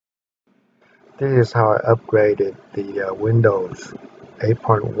This is how I upgraded the Windows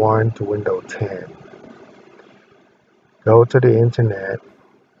 8.1 to Windows 10. Go to the internet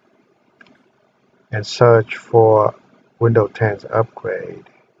and search for Windows 10's upgrade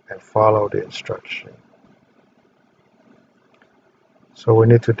and follow the instruction. So we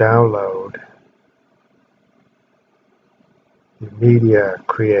need to download the media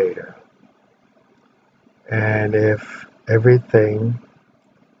creator. And if everything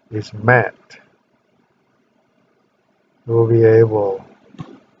is met, we'll be able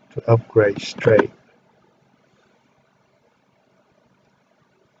to upgrade straight.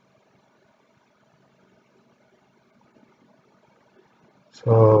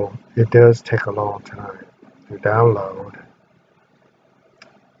 So it does take a long time to download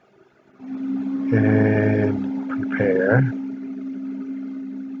and prepare.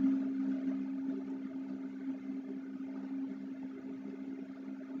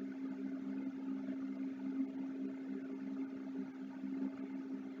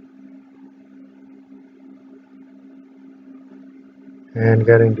 And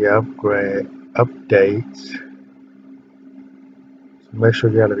getting the updates. So make sure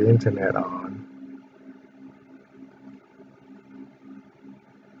you have the internet on.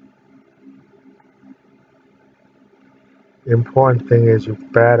 The important thing is you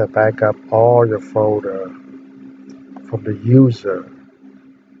better back up all your folder from the user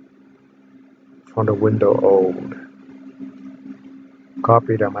from the windowsold.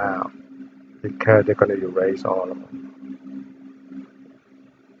 Copy them out because they're going to erase all of them.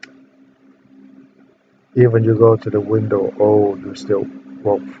 Even you go to the windowsold, you still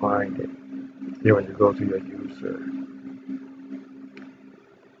won't find it. Even you go to your user.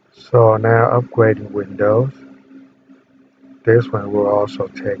 So now upgrading Windows. This one will also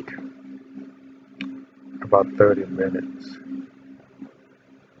take about 30 minutes.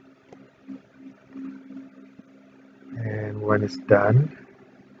 And when it's done,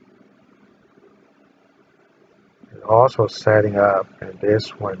 it's also setting up, and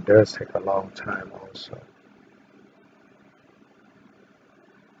this one does take a long time also.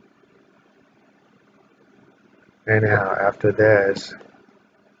 Anyhow, after this,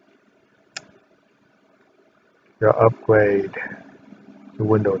 your upgrade to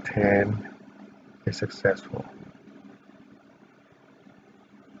Windows 10 is successful.